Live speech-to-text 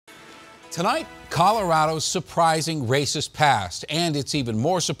Tonight, Colorado's surprising racist past and its even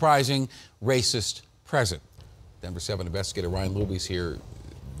more surprising racist present. Denver 7 investigator Ryan Luby's here.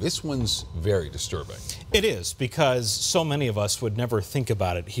 This one's very disturbing. It is, because so many of us would never think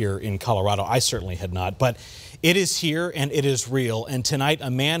about it here in Colorado. I certainly had not, but it is here and it is real. And tonight, a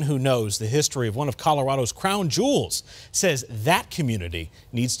man who knows the history of one of Colorado's crown jewels says that community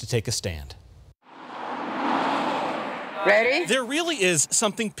needs to take a stand. Ready? There really is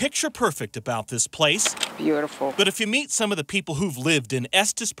something picture perfect about this place. Beautiful. But if you meet some of the people who've lived in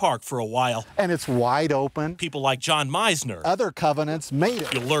Estes Park for a while, and it's wide open, people like John Meisner, other covenants made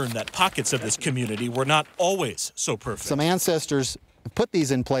it. You'll learn that pockets of this community were not always so perfect. Some ancestors put these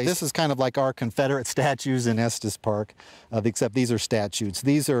in place. This is kind of like our Confederate statues in Estes Park, except these are statutes.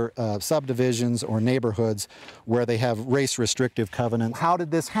 These are subdivisions or neighborhoods where they have race-restrictive covenants. How did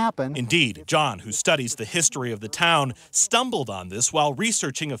this happen? Indeed, John, who studies the history of the town, stumbled on this while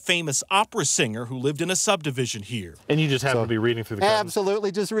researching a famous opera singer who lived in a subdivision here. And you just happen to be reading through the covenants?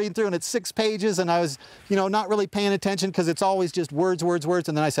 Absolutely, just reading through, and it's 6 pages, and I was, not really paying attention because it's always just words, words, words,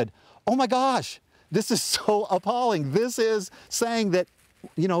 and then I said, oh my gosh, this is so appalling. This is saying that,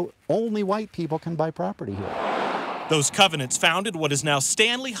 only white people can buy property here. Those covenants founded what is now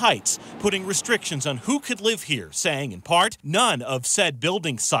Stanley Heights, putting restrictions on who could live here, saying in part, none of said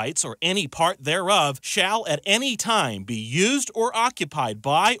building sites or any part thereof shall at any time be used or occupied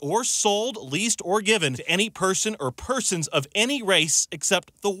by or sold, leased, or given to any person or persons of any race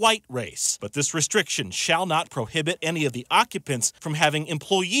except the white race. But this restriction shall not prohibit any of the occupants from having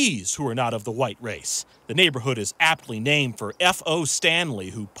employees who are not of the white race. The neighborhood is aptly named for F.O. Stanley,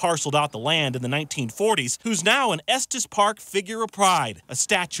 who parceled out the land in the 1940s, who's now an Estes Park figure of pride. A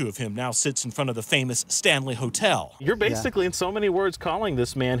statue of him now sits in front of the famous Stanley Hotel. You're basically, in so many words, calling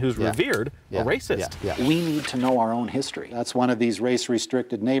this man who's revered a racist. We need to know our own history. That's one of these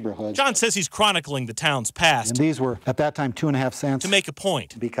race-restricted neighborhoods. John says he's chronicling the town's past. And these were, at that time, 2.5 cents. To make a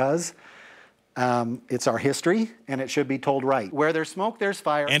point. Because it's our history, and it should be told right. Where there's smoke, there's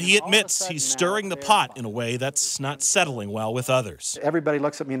fire. And he admits he's stirring the pot in a way that's not settling well with others. Everybody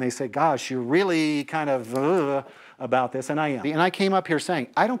looks at me and they say, gosh, you're really kind of about this, and I am. And I came up here saying,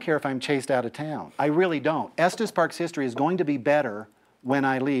 I don't care if I'm chased out of town. I really don't. Estes Park's history is going to be better when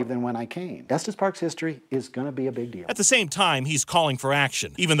I leave than when I came. Estes Park's history is going to be a big deal. At the same time, he's calling for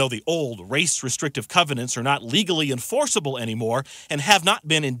action. Even though the old race-restrictive covenants are not legally enforceable anymore and have not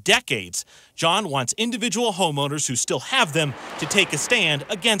been in decades, John wants individual homeowners who still have them to take a stand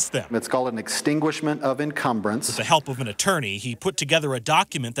against them. It's called an extinguishment of encumbrance. With the help of an attorney, he put together a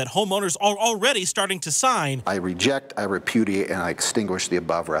document that homeowners are already starting to sign. I reject, I repudiate, and I extinguish the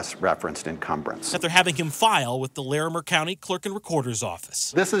above referenced encumbrance. That they're having him file with the Larimer County Clerk and Recorder's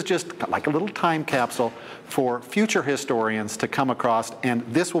Office. This is just like a little time capsule for future historians to come across, and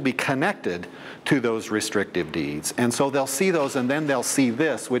this will be connected to those restrictive deeds. And so they'll see those, and then they'll see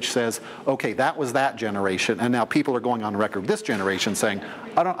this, which says, okay, that was that generation, and now people are going on record this generation saying,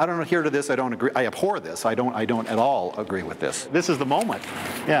 I don't adhere to this, I don't agree, I abhor this, I don't at all agree with this. This is the moment.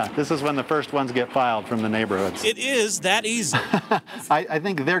 Yeah, this is when the first ones get filed from the neighborhoods. It is that easy. I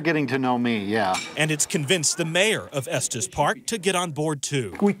think they're getting to know me, yeah. And it's convinced the mayor of Estes Park to get on board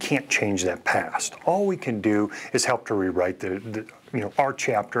too. We can't change that past. All we can do is help to rewrite our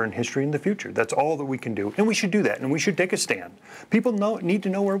chapter in history in the future. That's all that we can do, and we should do that, and we should take a stand. People need to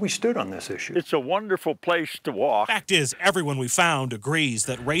know where we stood on this issue. It's a wonderful place to walk. Fact is, everyone we found agrees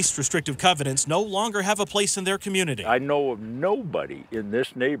that race-restrictive covenants no longer have a place in their community. I know of nobody in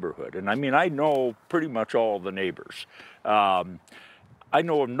this neighborhood, and I know pretty much all the neighbors. I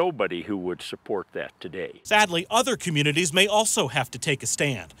know of nobody who would support that today. Sadly, other communities may also have to take a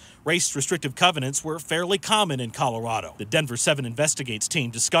stand. Race-restrictive covenants were fairly common in Colorado. The Denver 7 Investigates team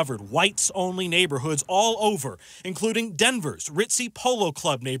discovered whites-only neighborhoods all over, including Denver's ritzy Polo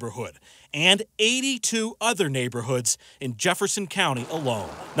Club neighborhood and 82 other neighborhoods in Jefferson County alone.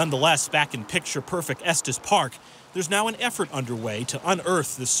 Nonetheless, back in picture-perfect Estes Park, there's now an effort underway to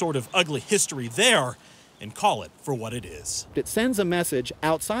unearth this sort of ugly history there and call it for what it is. It sends a message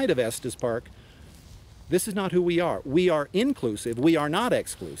outside of Estes Park. This is not who we are. We are inclusive. We are not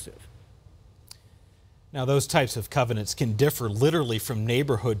exclusive. Now, those types of covenants can differ literally from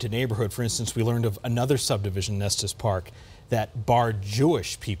neighborhood to neighborhood. For instance, we learned of another subdivision in Estes Park that barred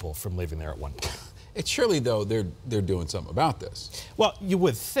Jewish people from living there at one point. It's surely, though, they're doing something about this. Well, you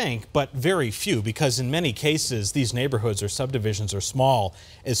would think, but very few, because in many cases, these neighborhoods or subdivisions are small,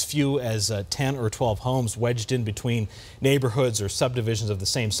 as few as 10 or 12 homes wedged in between neighborhoods or subdivisions of the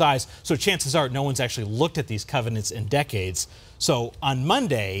same size. So chances are no one's actually looked at these covenants in decades. So on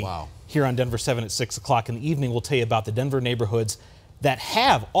Monday, here on Denver 7 at 6 o'clock in the evening, we'll tell you about the Denver neighborhoods that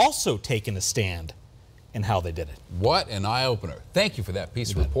have also taken a stand in how they did it. What an eye-opener. Thank you for that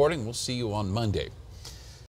piece of reporting. We'll see you on Monday.